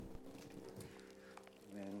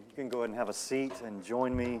You can go ahead and have a seat and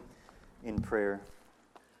join me in prayer.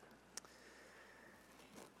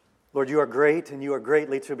 Lord, you are great and you are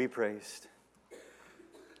greatly to be praised.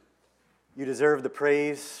 You deserve the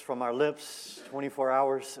praise from our lips 24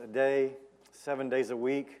 hours a day, 7 days a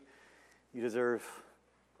week. You deserve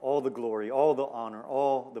all the glory, all the honor,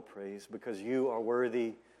 all the praise because you are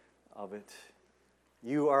worthy of it.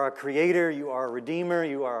 You are our creator, you are our redeemer,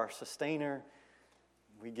 you are our sustainer.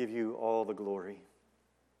 We give you all the glory.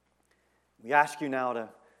 We ask you now to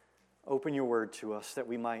open your word to us that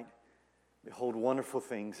we might behold wonderful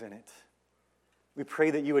things in it. We pray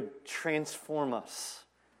that you would transform us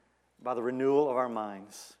by the renewal of our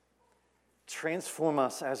minds. Transform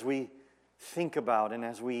us as we think about and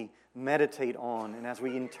as we meditate on and as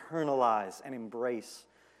we internalize and embrace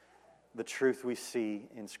the truth we see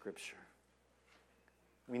in Scripture.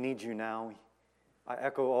 We need you now. I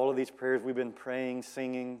echo all of these prayers we've been praying,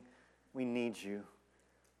 singing. We need you.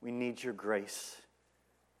 We need your grace.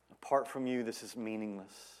 Apart from you, this is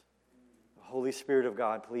meaningless. The Holy Spirit of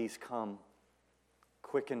God, please come.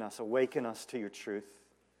 Quicken us, awaken us to your truth.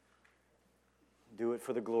 Do it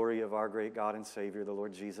for the glory of our great God and Savior, the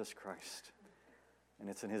Lord Jesus Christ. And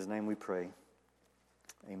it's in His name we pray.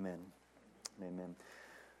 Amen. Amen.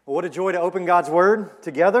 Well, what a joy to open God's Word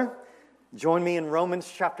together. Join me in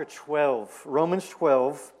Romans chapter 12. Romans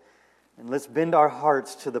 12. And let's bend our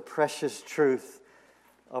hearts to the precious truth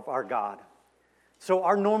of our God. So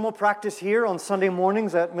our normal practice here on Sunday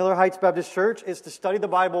mornings at Miller Heights Baptist Church is to study the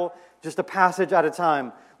Bible just a passage at a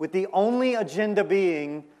time, with the only agenda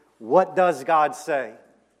being, what does God say?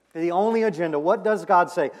 The only agenda, what does God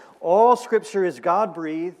say? All Scripture is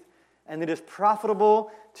God-breathed, and it is profitable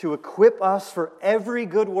to equip us for every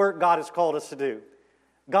good work God has called us to do.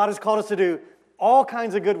 God has called us to do all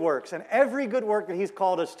kinds of good works, and every good work that He's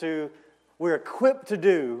called us to, we're equipped to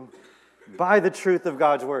do by the truth of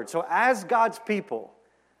God's Word. So as God's people,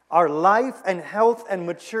 our life and health and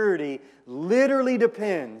maturity literally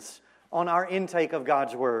depends on our intake of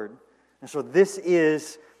God's Word. And so this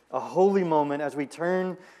is a holy moment as we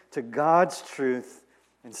turn to God's truth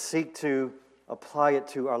and seek to apply it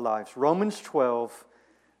to our lives. Romans 12,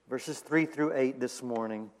 verses 3 through 8 this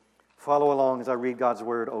morning. Follow along as I read God's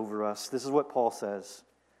Word over us. This is what Paul says.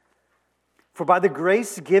 For by the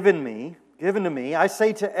grace given to me, I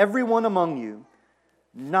say to everyone among you,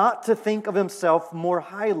 not to think of himself more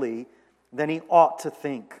highly than he ought to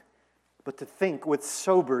think, but to think with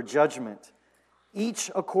sober judgment, each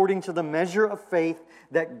according to the measure of faith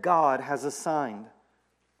that God has assigned.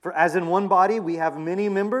 For as in one body we have many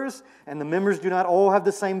members, and the members do not all have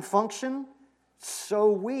the same function, so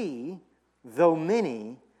we, though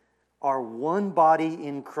many, are one body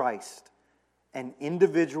in Christ, and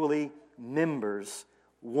individually members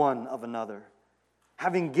one of another.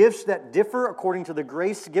 Having gifts that differ according to the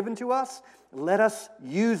grace given to us, let us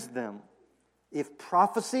use them. If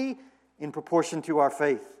prophecy, in proportion to our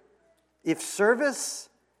faith. If service,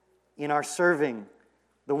 in our serving.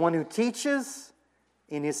 The one who teaches,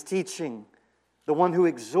 in his teaching. The one who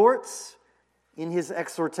exhorts, in his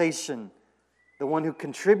exhortation. The one who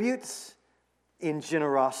contributes, in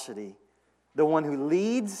generosity. The one who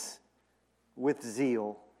leads, with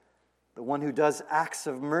zeal. The one who does acts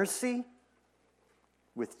of mercy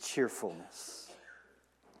with cheerfulness.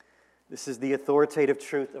 This is the authoritative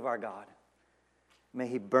truth of our God. May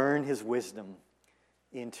He burn His wisdom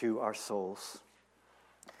into our souls.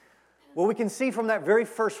 Well, we can see from that very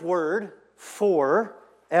first word, for,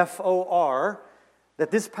 F-O-R,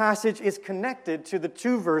 that this passage is connected to the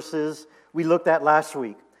two verses we looked at last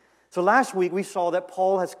week. So last week we saw that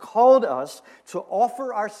Paul has called us to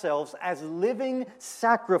offer ourselves as living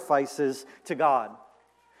sacrifices to God.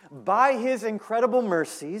 By His incredible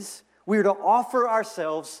mercies, we are to offer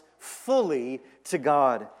ourselves fully to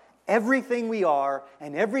God. Everything we are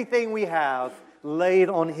and everything we have laid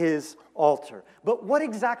on His altar. But what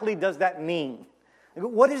exactly does that mean?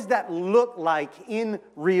 What does that look like in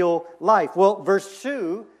real life? Well, verse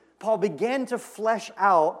 2, Paul began to flesh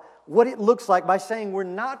out what it looks like by saying we're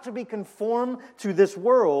not to be conformed to this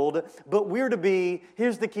world, but we're to be,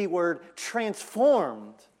 here's the key word,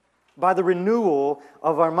 transformed by the renewal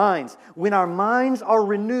of our minds. When our minds are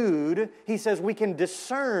renewed, he says we can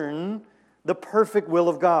discern the perfect will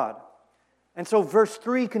of God. And so verse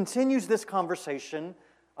 3 continues this conversation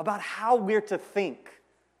about how we're to think.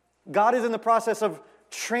 God is in the process of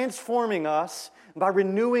transforming us by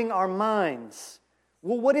renewing our minds.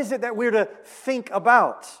 Well, what is it that we're to think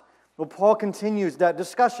about? Well, Paul continues that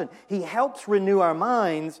discussion. He helps renew our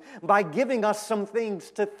minds by giving us some things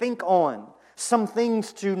to think on, some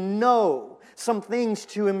things to know, some things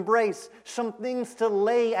to embrace, some things to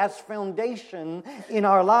lay as foundation in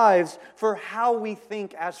our lives for how we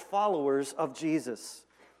think as followers of Jesus.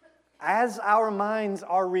 As our minds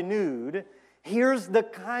are renewed, here's the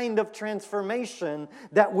kind of transformation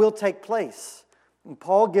that will take place. And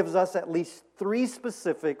Paul gives us at least 3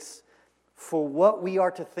 specifics for what we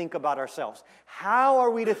are to think about ourselves. How are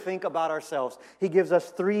we to think about ourselves? He gives us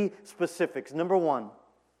 3 specifics. Number 1,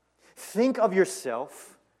 think of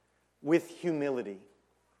yourself with humility.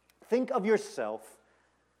 Think of yourself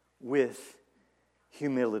with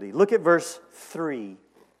humility. Look at verse 3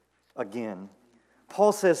 again.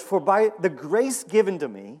 Paul says, "For by the grace given to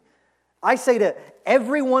me, I say to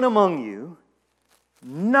everyone among you,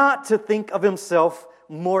 not to think of himself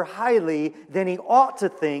more highly than he ought to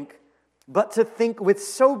think, but to think with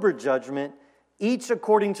sober judgment, each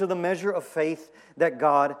according to the measure of faith that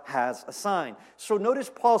God has assigned." So notice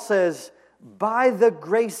Paul says, "By the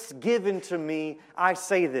grace given to me, I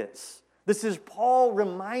say this." This is Paul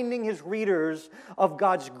reminding his readers of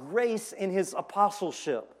God's grace in his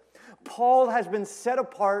apostleship. Paul has been set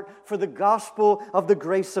apart for the gospel of the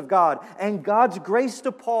grace of God. And God's grace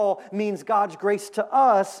to Paul means God's grace to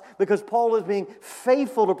us because Paul is being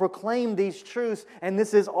faithful to proclaim these truths, and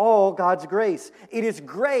this is all God's grace. It is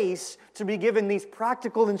grace to be given these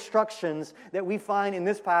practical instructions that we find in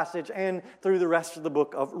this passage and through the rest of the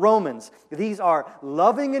book of Romans. These are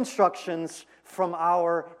loving instructions from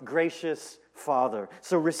our gracious Father.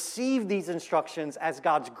 So receive these instructions as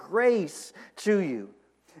God's grace to you.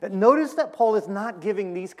 Notice that Paul is not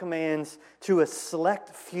giving these commands to a select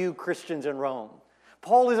few Christians in Rome.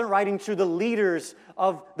 Paul isn't writing to the leaders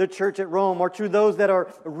of the church at Rome or to those that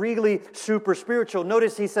are really super spiritual.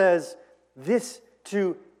 Notice he says this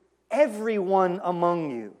to everyone among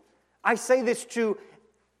you. I say this to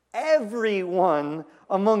everyone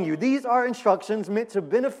among you. These are instructions meant to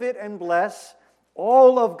benefit and bless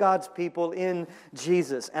all of God's people in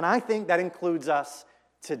Jesus. And I think that includes us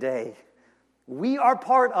today. We are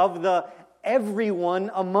part of the everyone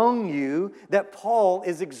among you that Paul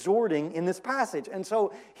is exhorting in this passage. And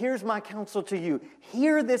so here's my counsel to you.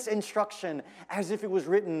 Hear this instruction as if it was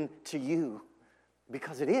written to you,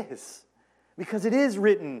 because it is. Because it is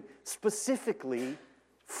written specifically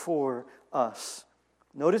for us.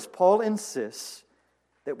 Notice Paul insists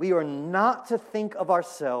that we are not to think of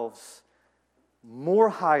ourselves more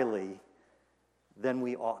highly than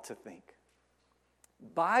we ought to think.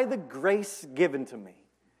 By the grace given to me,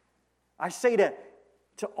 I say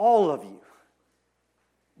to all of you,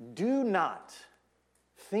 do not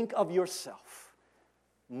think of yourself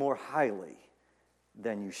more highly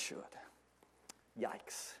than you should.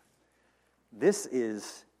 Yikes. This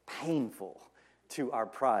is painful to our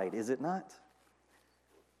pride, is it not?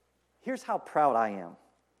 Here's how proud I am.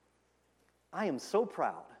 I am so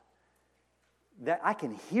proud that I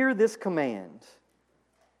can hear this command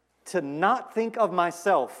to not think of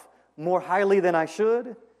myself more highly than I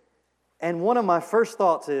should. And one of my first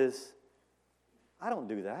thoughts is, I don't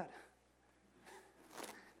do that.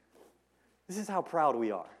 This is how proud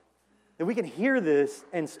we are. That we can hear this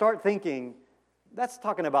and start thinking, that's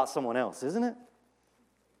talking about someone else, isn't it?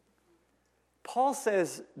 Paul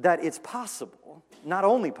says that it's possible, not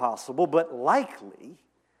only possible, but likely,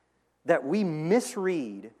 that we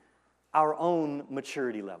misread our own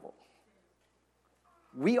maturity level.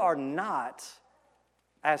 We are not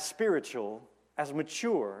as spiritual, as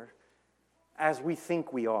mature as we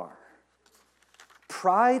think we are.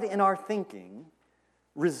 Pride in our thinking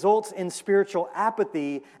results in spiritual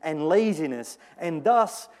apathy and laziness, and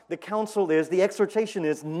thus the counsel is, the exhortation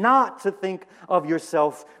is, not to think of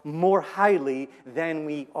yourself more highly than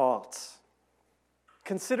we ought.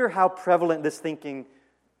 Consider how prevalent this thinking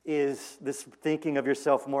is, this thinking of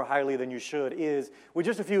yourself more highly than you should is. With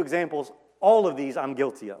just a few examples, all of these I'm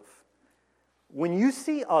guilty of. When you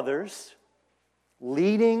see others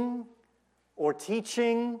leading or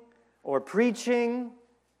teaching or preaching,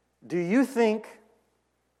 do you think,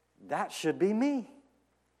 that should be me?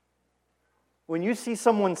 When you see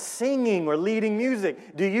someone singing or leading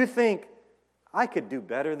music, do you think, I could do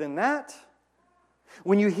better than that?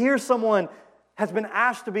 When you hear someone has been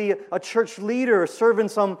asked to be a church leader or serve in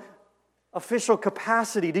some official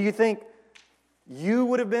capacity, do you think you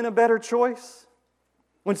would have been a better choice?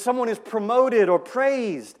 When someone is promoted or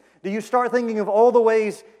praised, do you start thinking of all the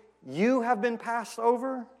ways you have been passed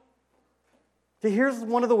over? Here's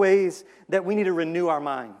one of the ways that we need to renew our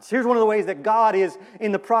minds. Here's one of the ways that God is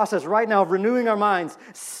in the process right now of renewing our minds.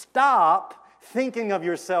 Stop thinking of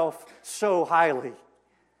yourself so highly.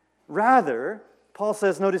 Rather, Paul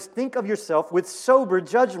says, notice, think of yourself with sober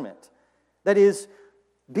judgment. That is,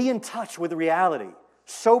 be in touch with reality.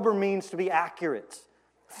 Sober means to be accurate.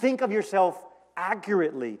 Think of yourself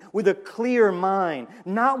accurately, with a clear mind,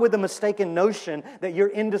 not with a mistaken notion that you're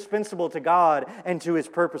indispensable to God and to His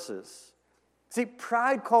purposes. See,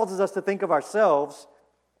 pride causes us to think of ourselves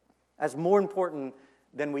as more important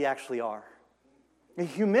than we actually are.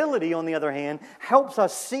 Humility, on the other hand, helps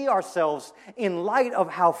us see ourselves in light of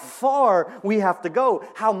how far we have to go,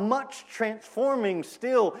 how much transforming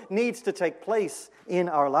still needs to take place in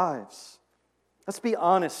our lives. Let's be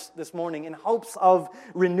honest this morning. In hopes of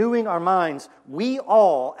renewing our minds, we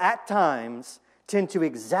all, at times, tend to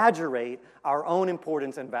exaggerate our own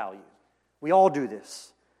importance and value. We all do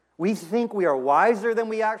this. We think we are wiser than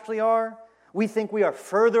we actually are. We think we are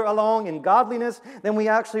further along in godliness than we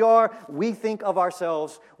actually are. We think of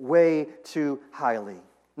ourselves way too highly.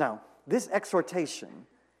 Now, this exhortation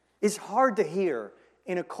is hard to hear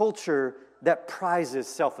in a culture that prizes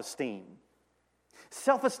self-esteem.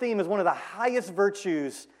 Self-esteem is one of the highest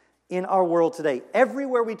virtues in our world today.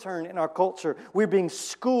 Everywhere we turn in our culture, we're being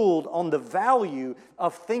schooled on the value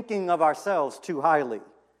of thinking of ourselves too highly.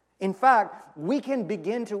 In fact, we can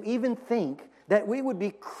begin to even think that we would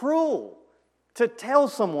be cruel to tell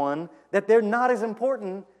someone that they're not as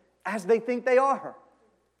important as they think they are.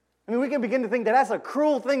 I mean, we can begin to think that that's a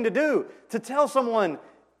cruel thing to do, to tell someone,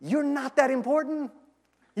 you're not that important.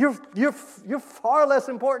 You're far less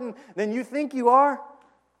important than you think you are.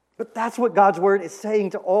 But that's what God's Word is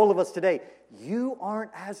saying to all of us today. You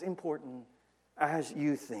aren't as important as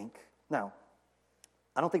you think. Now,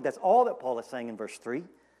 I don't think that's all that Paul is saying in verse 3.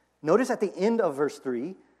 Notice at the end of verse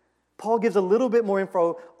 3, Paul gives a little bit more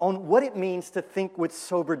info on what it means to think with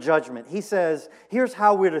sober judgment. He says, here's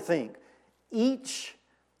how we're to think. Each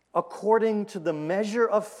according to the measure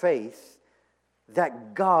of faith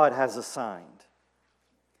that God has assigned.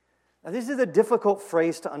 Now, this is a difficult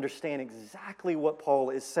phrase to understand exactly what Paul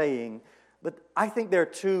is saying, but I think there are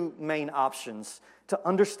two main options to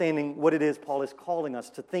understanding what it is Paul is calling us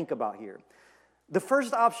to think about here. The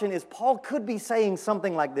first option is Paul could be saying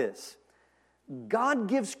something like this. God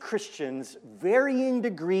gives Christians varying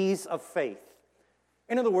degrees of faith.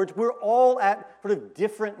 In other words, we're all at sort of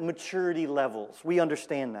different maturity levels. We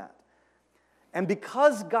understand that. And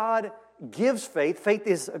because God gives faith, faith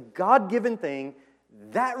is a God-given thing,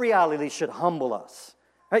 that reality should humble us.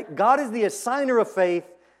 Right? God is the assigner of faith,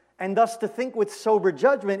 and thus to think with sober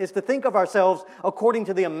judgment is to think of ourselves according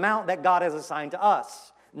to the amount that God has assigned to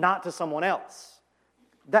us, not to someone else.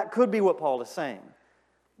 That could be what Paul is saying.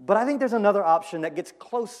 But I think there's another option that gets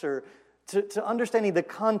closer to understanding the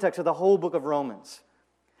context of the whole book of Romans.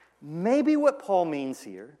 Maybe what Paul means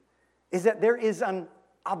here is that there is an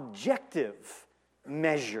objective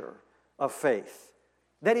measure of faith.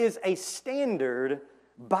 That is a standard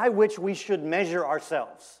by which we should measure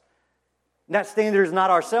ourselves. That standard is not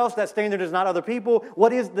ourselves. That standard is not other people.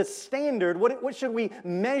 What is the standard? What should we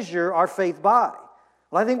measure our faith by?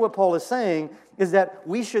 Well, I think what Paul is saying is that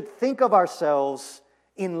we should think of ourselves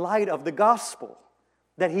in light of the gospel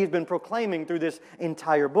that he's been proclaiming through this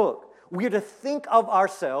entire book. We are to think of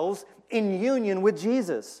ourselves in union with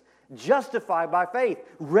Jesus, justified by faith,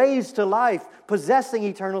 raised to life, possessing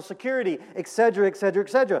eternal security, etc., etc.,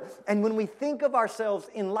 etc. And when we think of ourselves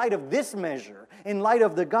in light of this measure, in light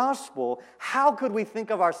of the gospel, how could we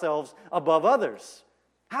think of ourselves above others?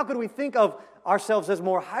 How could we think of ourselves as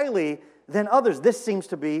more highly than others? This seems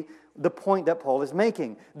to be the point that Paul is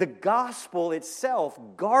making. The gospel itself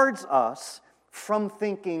guards us from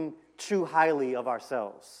thinking too highly of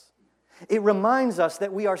ourselves. It reminds us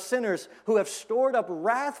that we are sinners who have stored up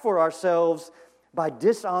wrath for ourselves by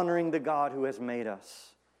dishonoring the God who has made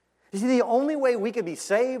us. You see, the only way we can be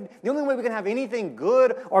saved, the only way we can have anything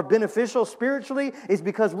good or beneficial spiritually is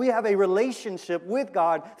because we have a relationship with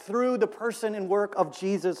God through the person and work of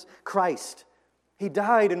Jesus Christ. He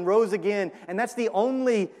died and rose again, and that's the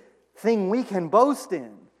only thing we can boast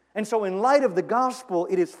in. And so in light of the gospel,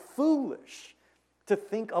 it is foolish to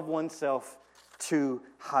think of oneself too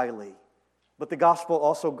highly. But the gospel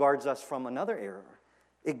also guards us from another error.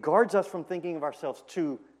 It guards us from thinking of ourselves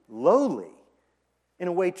too lowly, in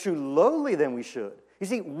a way too lowly than we should. You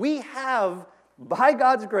see, we have, by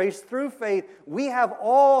God's grace, through faith, we have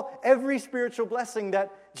every spiritual blessing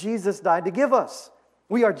that Jesus died to give us.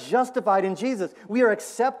 We are justified in Jesus. We are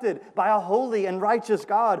accepted by a holy and righteous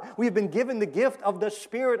God. We have been given the gift of the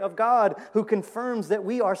Spirit of God who confirms that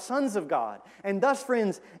we are sons of God. And thus,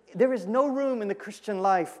 friends, there is no room in the Christian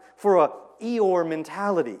life for a Eeyore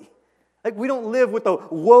mentality. Like, we don't live with the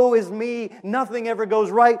woe is me, nothing ever goes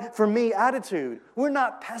right for me attitude. We're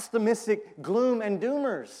not pessimistic gloom and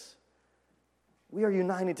doomers. We are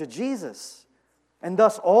united to Jesus. And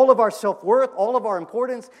thus, all of our self-worth, all of our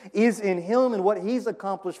importance is in Him and what He's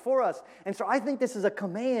accomplished for us. And so I think this is a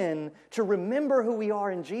command to remember who we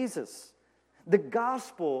are in Jesus. The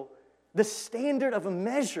gospel, the standard of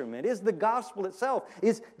measurement is the gospel itself,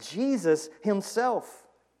 is Jesus Himself.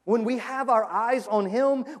 When we have our eyes on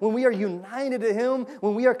Him, when we are united to Him,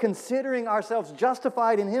 when we are considering ourselves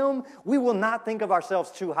justified in Him, we will not think of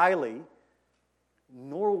ourselves too highly,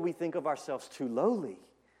 nor will we think of ourselves too lowly.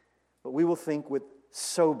 But we will think with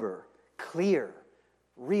sober, clear,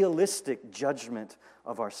 realistic judgment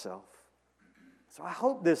of ourselves. So I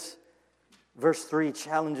hope this verse 3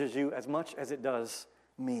 challenges you as much as it does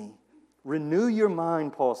me. Renew your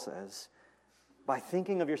mind, Paul says, by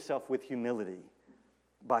thinking of yourself with humility,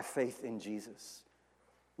 by faith in Jesus.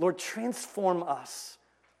 Lord, transform us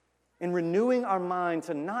in renewing our mind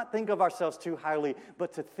to not think of ourselves too highly,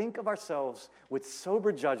 but to think of ourselves with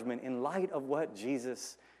sober judgment in light of what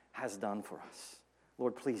Jesus has done for us.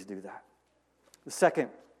 Lord, please do that. The second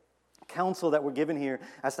counsel that we're given here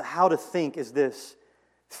as to how to think is this.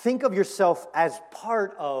 Think of yourself as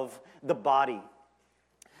part of the body.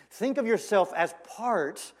 Think of yourself as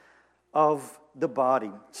part of the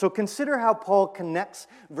body. So consider how Paul connects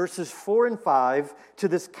verses 4 and 5 to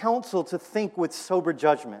this counsel to think with sober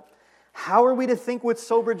judgment. How are we to think with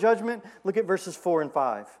sober judgment? Look at verses 4 and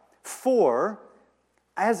 5. For,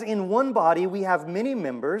 as in one body we have many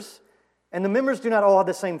members, and the members do not all have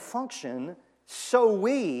the same function, so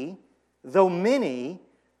we, though many,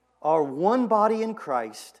 are one body in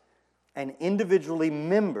Christ, and individually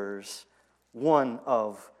members one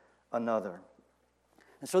of another.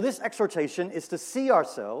 And so this exhortation is to see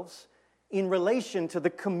ourselves in relation to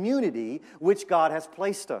the community which God has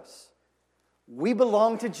placed us. We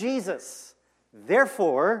belong to Jesus.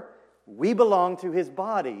 Therefore, we belong to His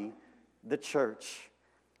body, the church.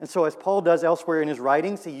 And so as Paul does elsewhere in his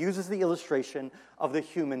writings, he uses the illustration of the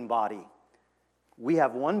human body. We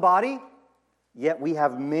have one body, yet we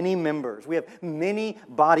have many members. We have many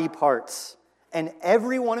body parts. And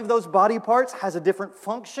every one of those body parts has a different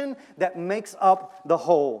function that makes up the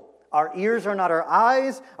whole. Our ears are not our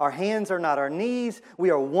eyes. Our hands are not our knees. We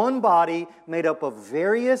are one body made up of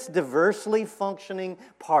various diversely functioning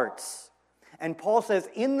parts. And Paul says,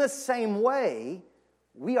 in the same way,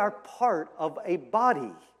 we are part of a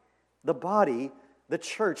body. The body, the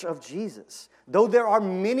church of Jesus. Though there are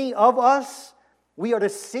many of us, we are to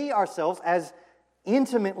see ourselves as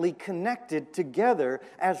intimately connected together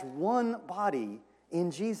as one body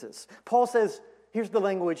in Jesus. Paul says, here's the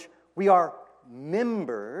language, we are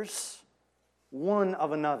members one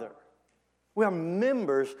of another. We are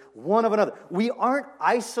members one of another. We aren't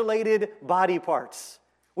isolated body parts.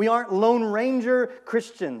 We aren't Lone Ranger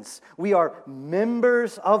Christians. We are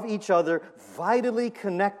members of each other, vitally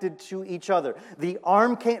connected to each other. The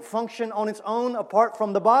arm can't function on its own apart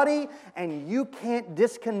from the body, and you can't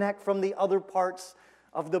disconnect from the other parts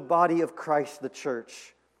of the body of Christ, the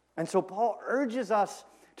church. And so Paul urges us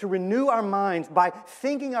to renew our minds by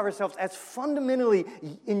thinking of ourselves as fundamentally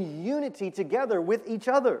in unity together with each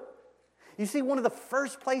other. You see, one of the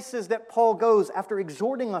first places that Paul goes after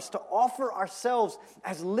exhorting us to offer ourselves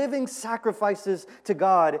as living sacrifices to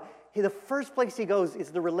God, the first place he goes is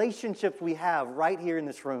the relationships we have right here in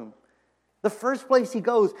this room. The first place he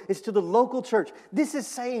goes is to the local church. This is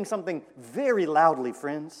saying something very loudly,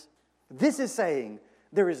 friends. This is saying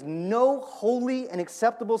there is no holy and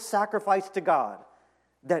acceptable sacrifice to God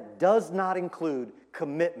that does not include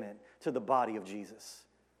commitment to the body of Jesus.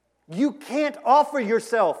 You can't offer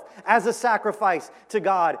yourself as a sacrifice to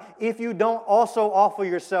God if you don't also offer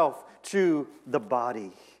yourself to the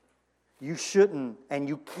body. You shouldn't and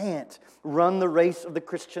you can't run the race of the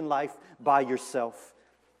Christian life by yourself.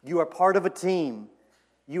 You are part of a team.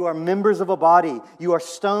 You are members of a body. You are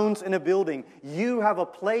stones in a building. You have a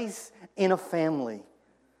place in a family.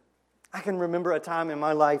 I can remember a time in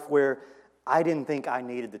my life where I didn't think I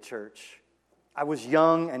needed the church. I was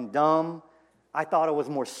young and dumb. I thought I was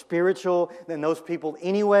more spiritual than those people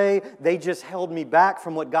anyway. They just held me back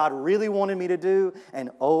from what God really wanted me to do. And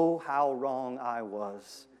oh, how wrong I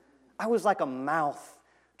was. I was like a mouth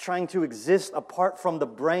trying to exist apart from the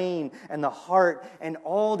brain and the heart and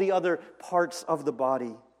all the other parts of the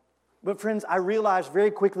body. But friends, I realized very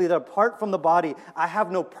quickly that apart from the body, I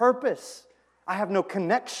have no purpose. I have no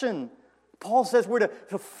connection. Paul says we're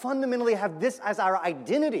to fundamentally have this as our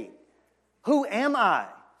identity. Who am I?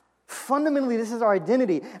 Fundamentally, this is our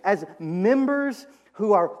identity as members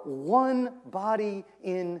who are one body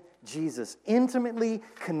in Jesus, intimately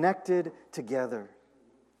connected together.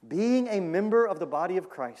 Being a member of the body of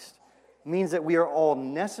Christ means that we are all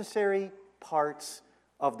necessary parts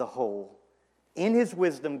of the whole. In His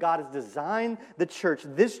wisdom, God has designed the church,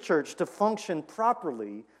 this church, to function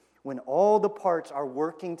properly when all the parts are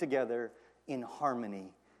working together in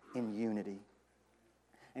harmony, in unity.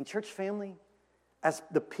 And church family, as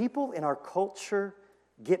the people in our culture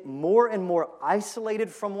get more and more isolated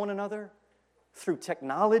from one another through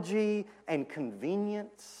technology and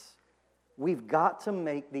convenience, we've got to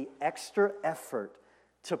make the extra effort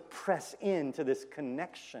to press into this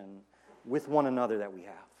connection with one another that we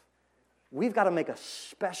have. We've got to make a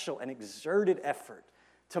special and exerted effort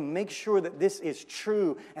to make sure that this is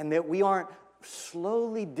true and that we aren't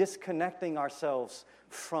slowly disconnecting ourselves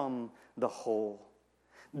from the whole.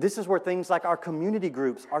 This is where things like our community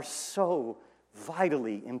groups are so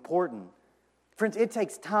vitally important. Friends, it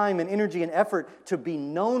takes time and energy and effort to be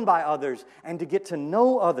known by others and to get to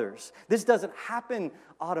know others. This doesn't happen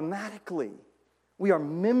automatically. We are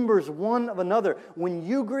members one of another. When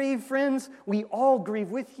you grieve, friends, we all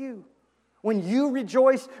grieve with you. When you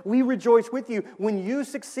rejoice, we rejoice with you. When you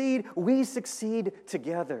succeed, we succeed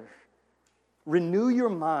together. Renew your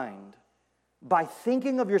mind by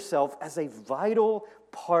thinking of yourself as a vital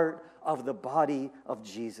part of the body of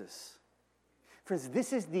Jesus. Friends,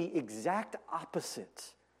 this is the exact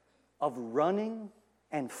opposite of running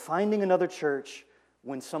and finding another church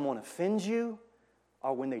when someone offends you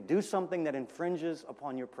or when they do something that infringes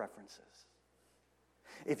upon your preferences.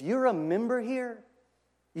 If you're a member here,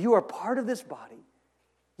 you are part of this body.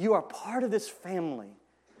 You are part of this family.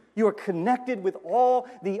 You are connected with all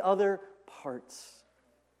the other parts.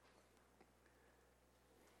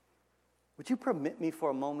 Would you permit me for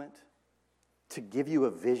a moment to give you a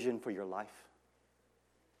vision for your life?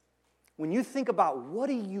 When you think about what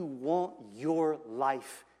do you want your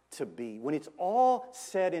life to be, when it's all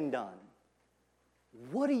said and done,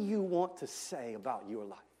 what do you want to say about your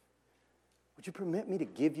life? Would you permit me to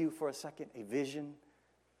give you for a second a vision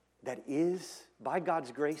that is, by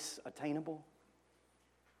God's grace, attainable?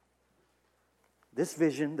 This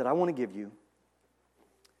vision that I want to give you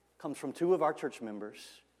comes from two of our church members,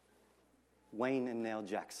 Wayne and Nell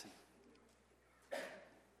Jackson.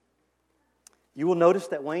 You will notice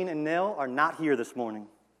that Wayne and Nell are not here this morning.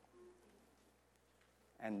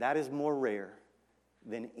 And that is more rare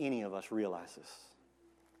than any of us realizes.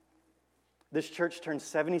 This church turned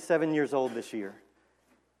 77 years old this year.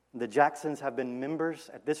 The Jacksons have been members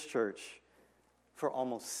at this church for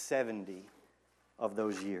almost 70 of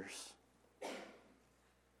those years.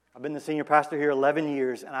 I've been the senior pastor here 11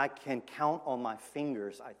 years, and I can count on my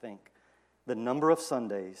fingers, I think, the number of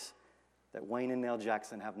Sundays that Wayne and Nell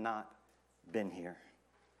Jackson have not been here.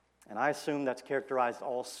 And I assume that's characterized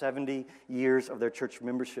all 70 years of their church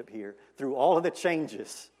membership here through all of the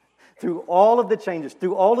changes. Through all of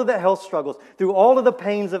the health struggles, through all of the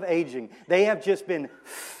pains of aging, they have just been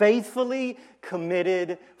faithfully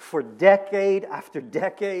committed for decade after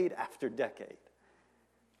decade after decade.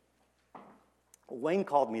 Wayne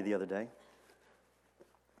called me the other day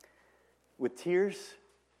with tears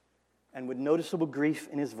and with noticeable grief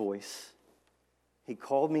in his voice. He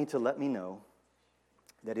called me to let me know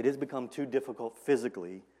that it has become too difficult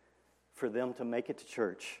physically for them to make it to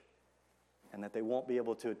church and that they won't be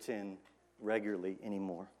able to attend regularly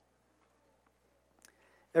anymore.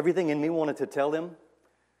 Everything in me wanted to tell them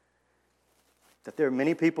that there are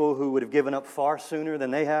many people who would have given up far sooner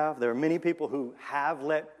than they have. There are many people who have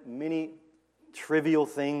let many trivial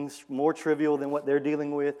things, more trivial than what they're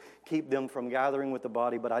dealing with, keep them from gathering with the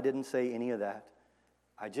body, but I didn't say any of that.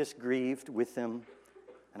 I just grieved with them,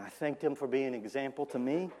 and I thanked them for being an example to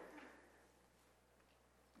me.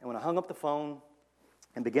 And when I hung up the phone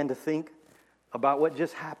and began to think about what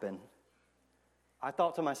just happened, I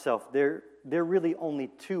thought to myself, there are really only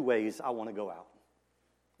two ways I want to go out.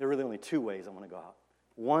 There are really only two ways I want to go out.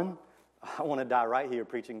 One, I want to die right here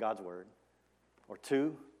preaching God's word. Or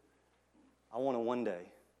two, I want to one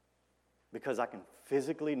day, because I can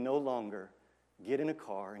physically no longer get in a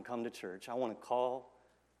car and come to church, I want to call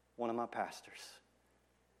one of my pastors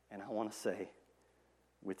and I want to say,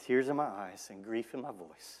 with tears in my eyes and grief in my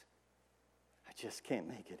voice, I just can't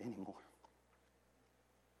make it anymore.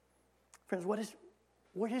 Friends,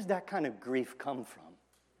 where does that kind of grief come from?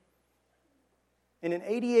 In an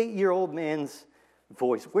 88-year-old man's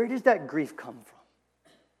voice, where does that grief come from?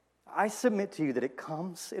 I submit to you that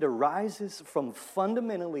it arises from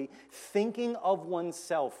fundamentally thinking of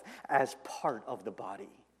oneself as part of the body.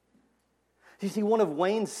 You see, one of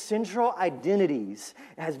Wayne's central identities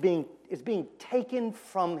is being taken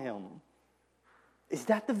from him. Is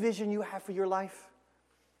that the vision you have for your life?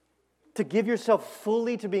 To give yourself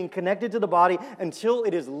fully to being connected to the body until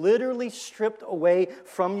it is literally stripped away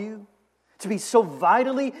from you? To be so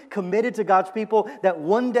vitally committed to God's people that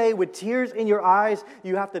one day with tears in your eyes,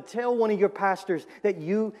 you have to tell one of your pastors that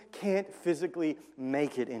you can't physically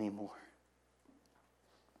make it anymore.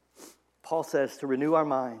 Paul says to renew our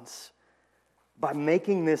minds by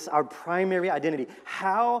making this our primary identity.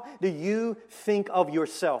 How do you think of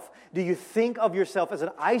yourself? Do you think of yourself as an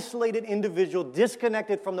isolated individual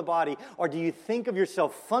disconnected from the body? Or do you think of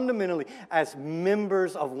yourself fundamentally as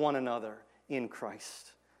members of one another in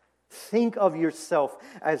Christ? Think of yourself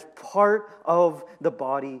as part of the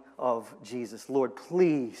body of Jesus. Lord,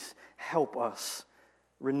 please help us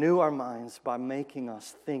renew our minds by making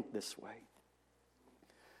us think this way.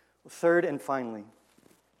 Third and finally,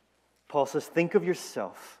 Paul says, think of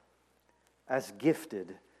yourself as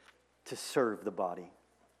gifted to serve the body.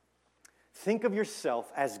 Think of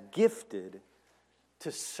yourself as gifted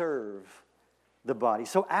to serve the body.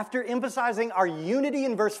 So after emphasizing our unity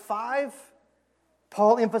in verse 5,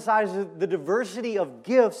 Paul emphasizes the diversity of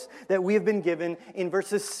gifts that we have been given in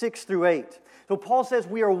verses 6 through 8. So Paul says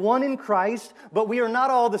we are one in Christ, but we are not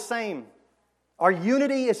all the same. Our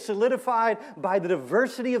unity is solidified by the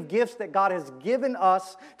diversity of gifts that God has given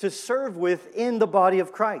us to serve with in the body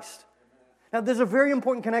of Christ. Now, there's a very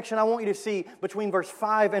important connection I want you to see between verse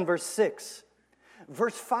 5 and verse 6.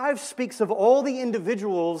 Verse 5 speaks of all the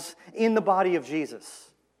individuals in the body of Jesus.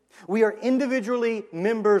 We are individually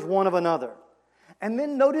members one of another. And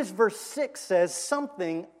then notice verse 6 says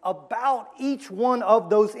something about each one of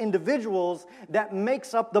those individuals that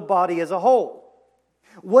makes up the body as a whole.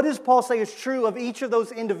 What does Paul say is true of each of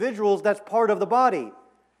those individuals that's part of the body?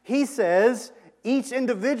 He says each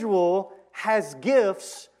individual has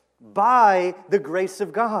gifts by the grace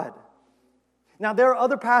of God. Now, there are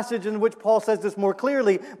other passages in which Paul says this more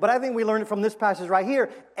clearly, but I think we learn it from this passage right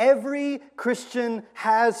here. Every Christian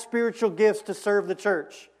has spiritual gifts to serve the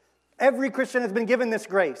church. Every Christian has been given this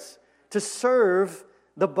grace to serve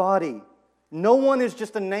the body. No one is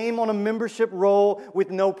just a name on a membership roll with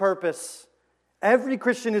no purpose. Every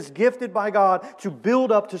Christian is gifted by God to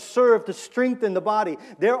build up, to serve, to strengthen the body.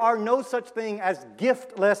 There are no such thing as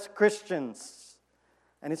giftless Christians.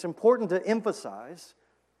 And it's important to emphasize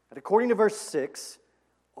that according to verse 6,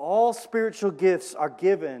 all spiritual gifts are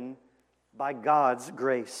given by God's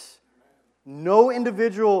grace. No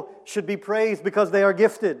individual should be praised because they are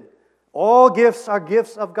gifted. All gifts are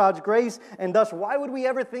gifts of God's grace, and thus why would we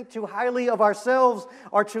ever think too highly of ourselves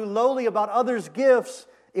or too lowly about others' gifts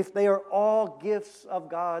if they are all gifts of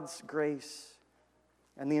God's grace?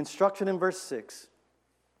 And the instruction in verse 6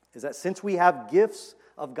 is that since we have gifts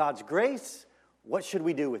of God's grace, what should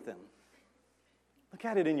we do with them? Look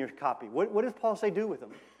at it in your copy. What does Paul say do with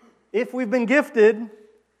them? If we've been gifted,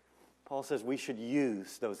 Paul says we should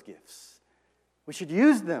use those gifts. We should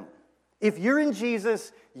use them. If you're in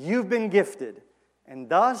Jesus, you've been gifted. And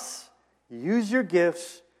thus, use your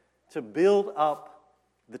gifts to build up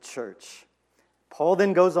the church. Paul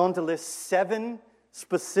then goes on to list 7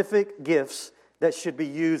 specific gifts that should be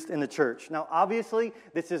used in the church. Now, obviously,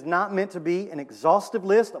 this is not meant to be an exhaustive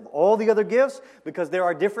list of all the other gifts because there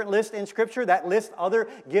are different lists in Scripture that list other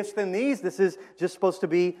gifts than these. This is just supposed to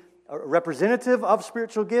be a representative of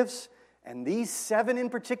spiritual gifts. And these 7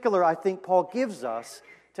 in particular, I think Paul gives us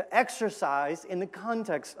to exercise in the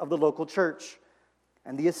context of the local church.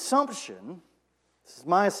 And the assumption, this is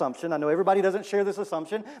my assumption, I know everybody doesn't share this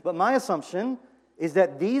assumption, but my assumption is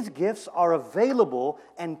that these gifts are available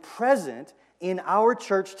and present in our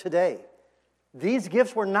church today. These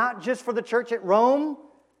gifts were not just for the church at Rome.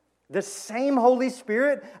 The same Holy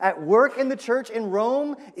Spirit at work in the church in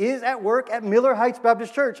Rome is at work at Miller Heights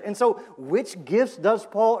Baptist Church. And so, which gifts does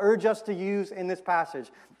Paul urge us to use in this passage?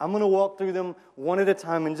 I'm going to walk through them one at a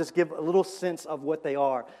time and just give a little sense of what they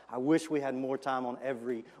are. I wish we had more time on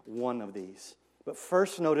every one of these. But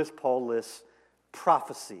first, notice Paul lists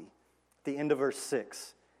prophecy at the end of verse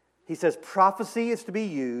 6. He says prophecy is to be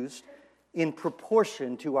used in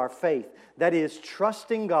proportion to our faith. That is,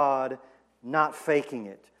 trusting God, not faking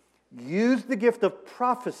it. Use the gift of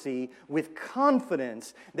prophecy with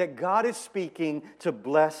confidence that God is speaking to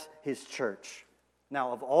bless His church.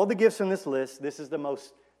 Now, of all the gifts in this list, this is the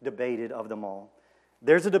most debated of them all.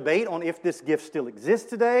 There's a debate on if this gift still exists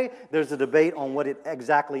today. There's a debate on what it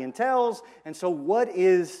exactly entails. And so what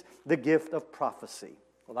is the gift of prophecy?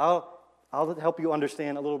 Well, I'll help you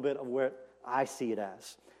understand a little bit of where I see it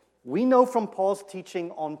as. We know from Paul's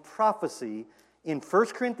teaching on prophecy in 1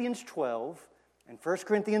 Corinthians 12 and 1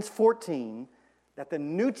 Corinthians 14 that the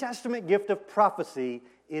New Testament gift of prophecy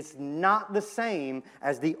is not the same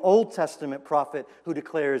as the Old Testament prophet who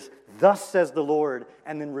declares, "Thus says the Lord,"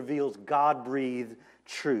 and then reveals God-breathed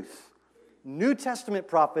truth. New Testament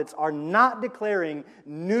prophets are not declaring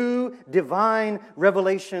new divine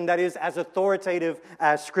revelation that is as authoritative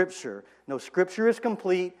as Scripture. No, Scripture is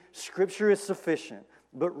complete, Scripture is sufficient.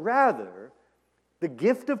 But rather, the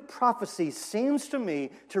gift of prophecy seems to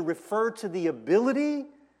me to refer to the ability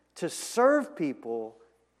to serve people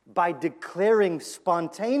by declaring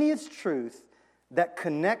spontaneous truth that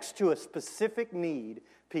connects to a specific need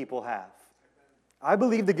people have. I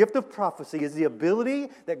believe the gift of prophecy is the ability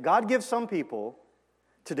that God gives some people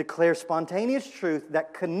to declare spontaneous truth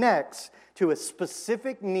that connects to a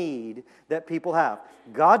specific need that people have.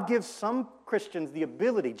 God gives some Christians the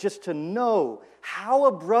ability just to know how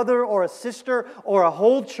a brother or a sister or a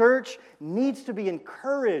whole church needs to be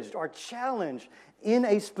encouraged or challenged in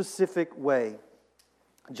a specific way.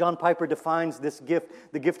 John Piper defines this gift,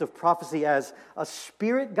 the gift of prophecy, as a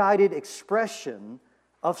spirit-guided expression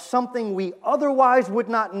of something we otherwise would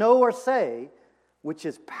not know or say, which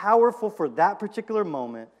is powerful for that particular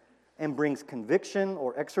moment and brings conviction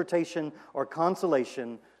or exhortation or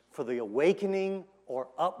consolation for the awakening or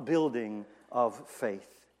upbuilding of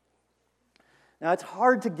faith. Now, it's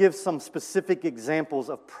hard to give some specific examples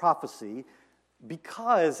of prophecy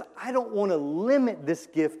because I don't want to limit this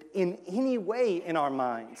gift in any way in our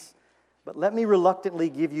minds. But let me reluctantly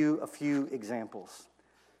give you a few examples.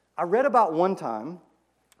 I read about one time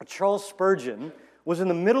Charles Spurgeon was in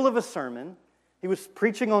the middle of a sermon. He was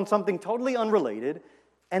preaching on something totally unrelated,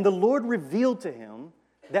 and the Lord revealed to him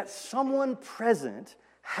that someone present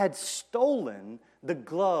had stolen the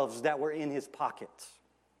gloves that were in his pockets.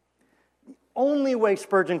 The only way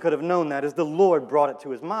Spurgeon could have known that is the Lord brought it to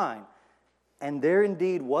his mind. And there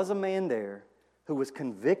indeed was a man there who was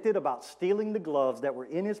convicted about stealing the gloves that were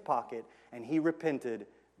in his pocket, and he repented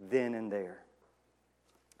then and there.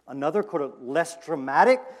 Another sort of less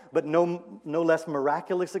dramatic, but no less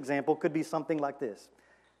miraculous example could be something like this.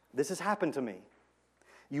 This has happened to me.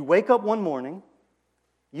 You wake up one morning,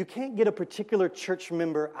 you can't get a particular church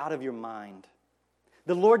member out of your mind.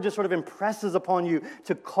 The Lord just sort of impresses upon you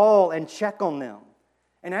to call and check on them.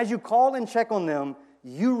 And as you call and check on them,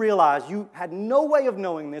 you realize you had no way of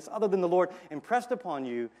knowing this other than the Lord impressed upon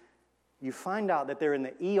you. You find out that they're in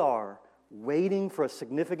the ER waiting for a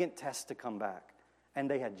significant test to come back. And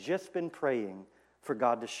they had just been praying for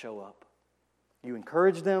God to show up. You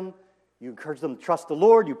encourage them to trust the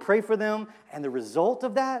Lord, you pray for them, and the result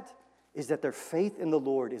of that is that their faith in the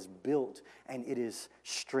Lord is built and it is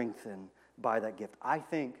strengthened by that gift. I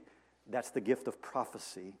think that's the gift of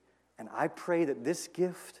prophecy, and I pray that this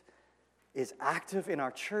gift is active in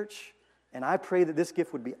our church, and I pray that this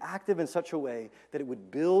gift would be active in such a way that it would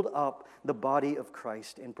build up the body of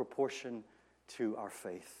Christ in proportion to our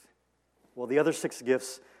faith. Well, the other 6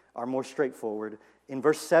 gifts are more straightforward. In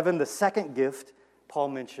verse 7, the second gift Paul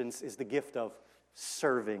mentions is the gift of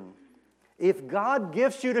serving. If God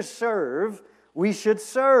gifts you to serve, we should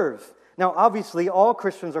serve. Now, obviously, all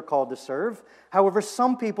Christians are called to serve. However,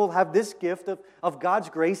 some people have this gift of God's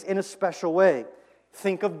grace in a special way.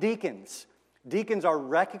 Think of deacons. Deacons are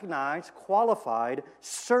recognized, qualified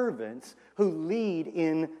servants who lead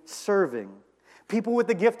in serving. People with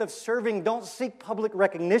the gift of serving don't seek public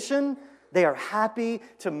recognition. They are happy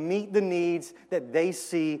to meet the needs that they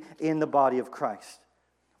see in the body of Christ.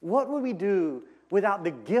 What would we do without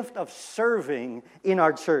the gift of serving in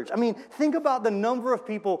our church? I mean, think about the number of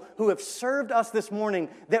people who have served us this morning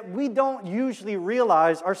that we don't usually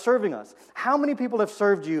realize are serving us. How many people have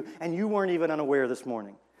served you and you weren't even unaware this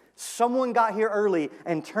morning? Someone got here early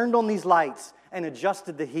and turned on these lights and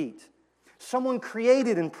adjusted the heat. Someone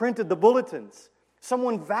created and printed the bulletins.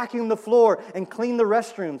 Someone vacuumed the floor and cleaned the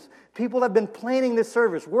restrooms. People have been planning this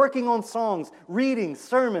service, working on songs, reading,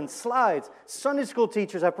 sermons, slides. Sunday school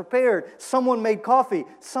teachers have prepared. Someone made coffee.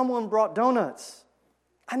 Someone brought donuts.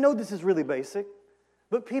 I know this is really basic,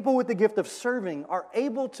 but people with the gift of serving are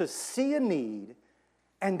able to see a need,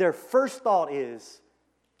 and their first thought is,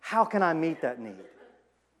 how can I meet that need?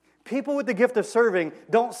 People with the gift of serving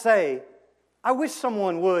don't say, I wish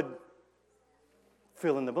someone would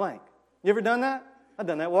fill in the blank. You ever done that? I've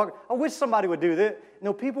done that. I wish somebody would do that.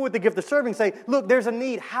 No, people with the gift of serving say, look, there's a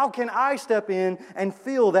need. How can I step in and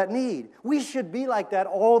fill that need? We should be like that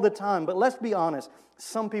all the time. But let's be honest.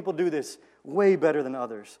 Some people do this way better than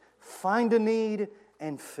others. Find a need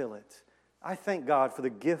and fill it. I thank God for the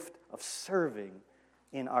gift of serving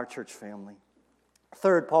in our church family.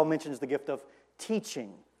 Third, Paul mentions the gift of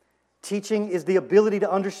teaching. Teaching is the ability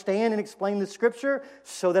to understand and explain the Scripture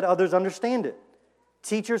so that others understand it.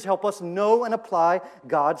 Teachers help us know and apply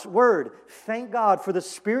God's Word. Thank God for the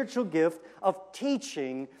spiritual gift of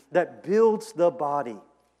teaching that builds the body.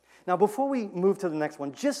 Now, before we move to the next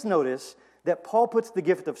one, just notice that Paul puts the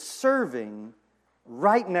gift of serving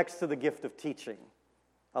right next to the gift of teaching.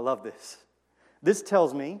 I love this. This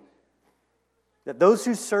tells me that those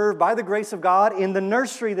who serve by the grace of God in the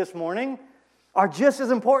nursery this morning are just as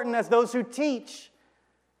important as those who teach.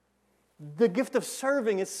 The gift of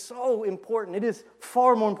serving is so important. It is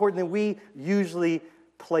far more important than we usually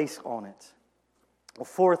place on it. Well,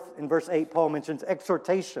 fourth, in verse 8, Paul mentions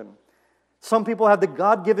exhortation. Some people have the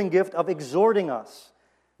God-given gift of exhorting us.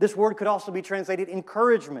 This word could also be translated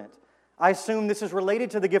encouragement. I assume this is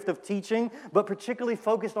related to the gift of teaching, but particularly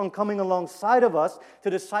focused on coming alongside of us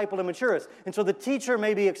to disciple and mature us. And so the teacher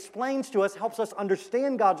maybe explains to us, helps us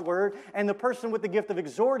understand God's word, and the person with the gift of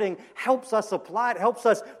exhorting helps us apply it, helps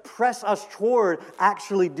us press us toward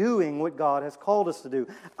actually doing what God has called us to do.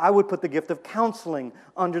 I would put the gift of counseling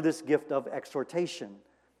under this gift of exhortation.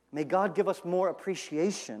 May God give us more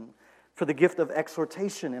appreciation for the gift of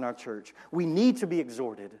exhortation in our church. We need to be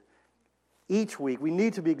exhorted. Each week, we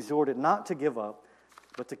need to be exhorted not to give up,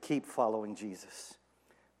 but to keep following Jesus.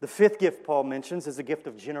 The fifth gift Paul mentions is the gift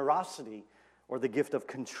of generosity, or the gift of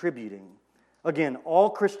contributing. Again, all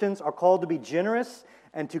Christians are called to be generous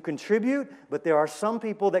and to contribute, but there are some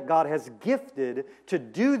people that God has gifted to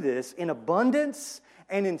do this in abundance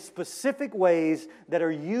and in specific ways that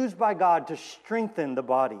are used by God to strengthen the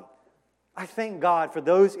body. I thank God for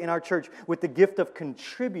those in our church with the gift of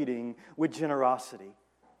contributing with generosity.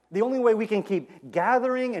 The only way we can keep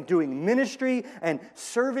gathering and doing ministry and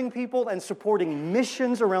serving people and supporting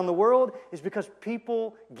missions around the world is because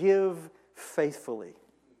people give faithfully.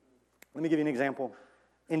 Let me give you an example.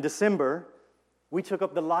 In December, we took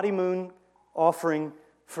up the Lottie Moon offering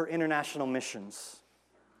for international missions.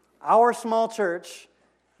 Our small church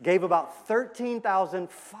gave about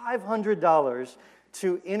 $13,500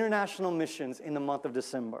 to international missions in the month of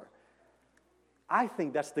December. I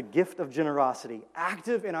think that's the gift of generosity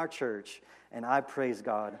active in our church, and I praise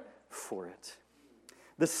God for it.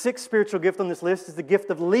 The sixth spiritual gift on this list is the gift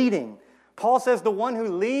of leading. Paul says the one who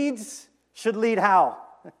leads should lead how?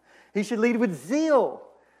 He should lead with zeal.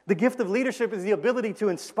 The gift of leadership is the ability to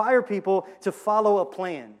inspire people to follow a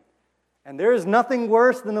plan. And there is nothing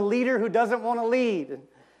worse than a leader who doesn't want to lead.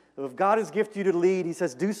 If God has gifted you to lead, he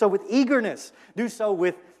says, do so with eagerness. Do so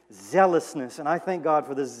with zealousness. And I thank God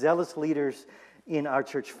for the zealous leaders in our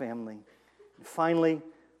church family. And finally,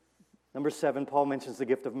 number 7, Paul mentions the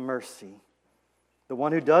gift of mercy. The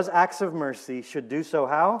one who does acts of mercy should do so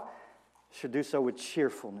how? Should do so with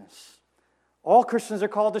cheerfulness. All Christians are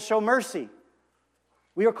called to show mercy.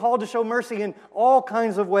 We are called to show mercy in all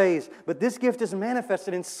kinds of ways, but this gift is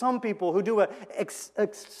manifested in some people who do an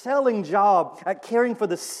excelling job at caring for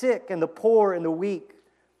the sick and the poor and the weak.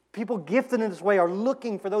 People gifted in this way are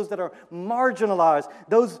looking for those that are marginalized,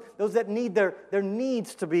 those that need their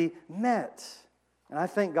needs to be met. And I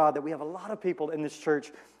thank God that we have a lot of people in this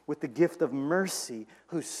church with the gift of mercy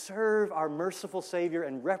who serve our merciful Savior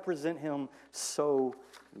and represent Him so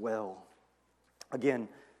well. Again,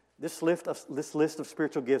 this list of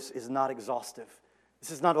spiritual gifts is not exhaustive.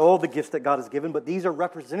 This is not all the gifts that God has given, but these are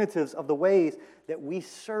representatives of the ways that we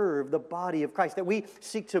serve the body of Christ, that we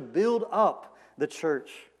seek to build up the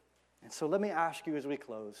church. And so let me ask you as we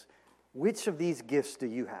close, which of these gifts do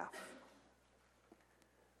you have?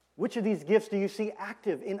 Which of these gifts do you see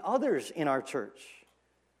active in others in our church?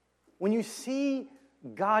 When you see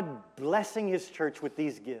God blessing His church with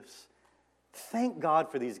these gifts, thank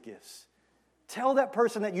God for these gifts. Tell that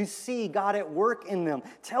person that you see God at work in them.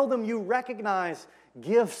 Tell them you recognize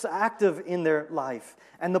gifts active in their life.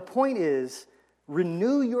 And the point is,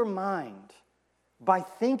 renew your mind by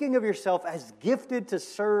thinking of yourself as gifted to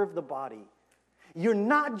serve the body. You're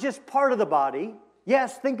not just part of the body.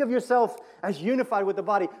 Yes, think of yourself as unified with the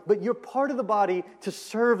body, but you're part of the body to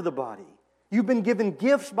serve the body. You've been given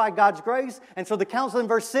gifts by God's grace, and so the counsel in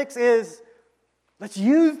verse 6 is, let's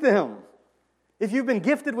use them. If you've been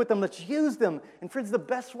gifted with them, let's use them. And friends, the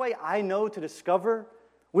best way I know to discover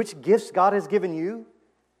which gifts God has given you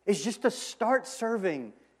is just to start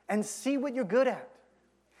serving and see what you're good at.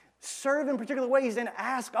 Serve in particular ways and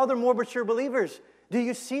ask other more mature believers, do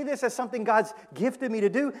you see this as something God's gifted me to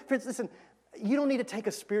do? Friends, listen, you don't need to take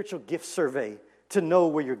a spiritual gift survey to know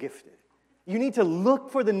where you're gifted. You need to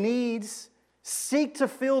look for the needs, seek to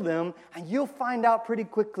fill them, and you'll find out pretty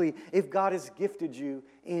quickly if God has gifted you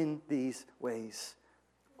in these ways.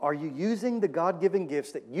 Are you using the God-given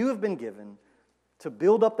gifts that you have been given to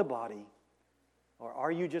build up the body, or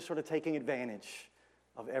are you just sort of taking advantage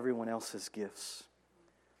of everyone else's gifts?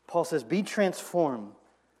 Paul says, be transformed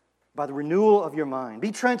by the renewal of your mind.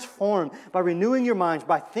 Be transformed by renewing your minds,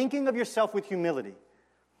 by thinking of yourself with humility,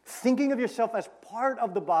 thinking of yourself as part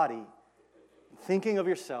of the body, thinking of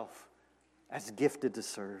yourself as gifted to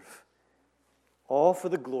serve. All for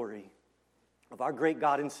the glory of our great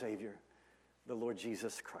God and Savior, the Lord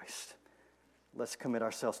Jesus Christ. Let's commit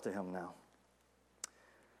ourselves to Him now.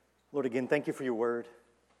 Lord, again, thank you for your word.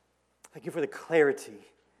 Thank you for the clarity,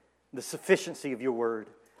 the sufficiency of your word.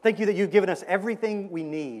 Thank you that you've given us everything we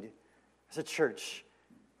need as a church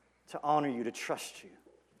to honor you, to trust you.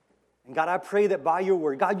 And God, I pray that by your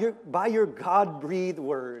word, by your God-breathed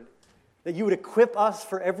word, that you would equip us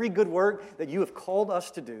for every good work that you have called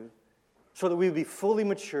us to do, so that we would be fully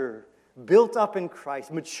mature, built up in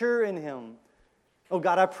Christ, mature in Him. Oh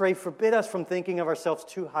God, I pray, forbid us from thinking of ourselves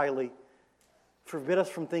too highly. Forbid us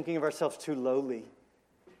from thinking of ourselves too lowly.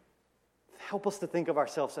 Help us to think of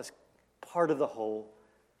ourselves as part of the whole.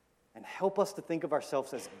 And help us to think of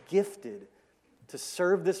ourselves as gifted to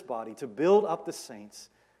serve this body, to build up the saints,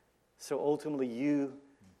 so ultimately you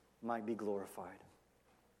might be glorified.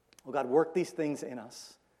 Oh God, work these things in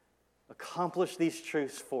us. Accomplish these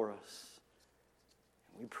truths for us.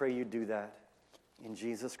 We pray you do that in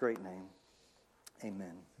Jesus' great name.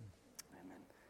 Amen.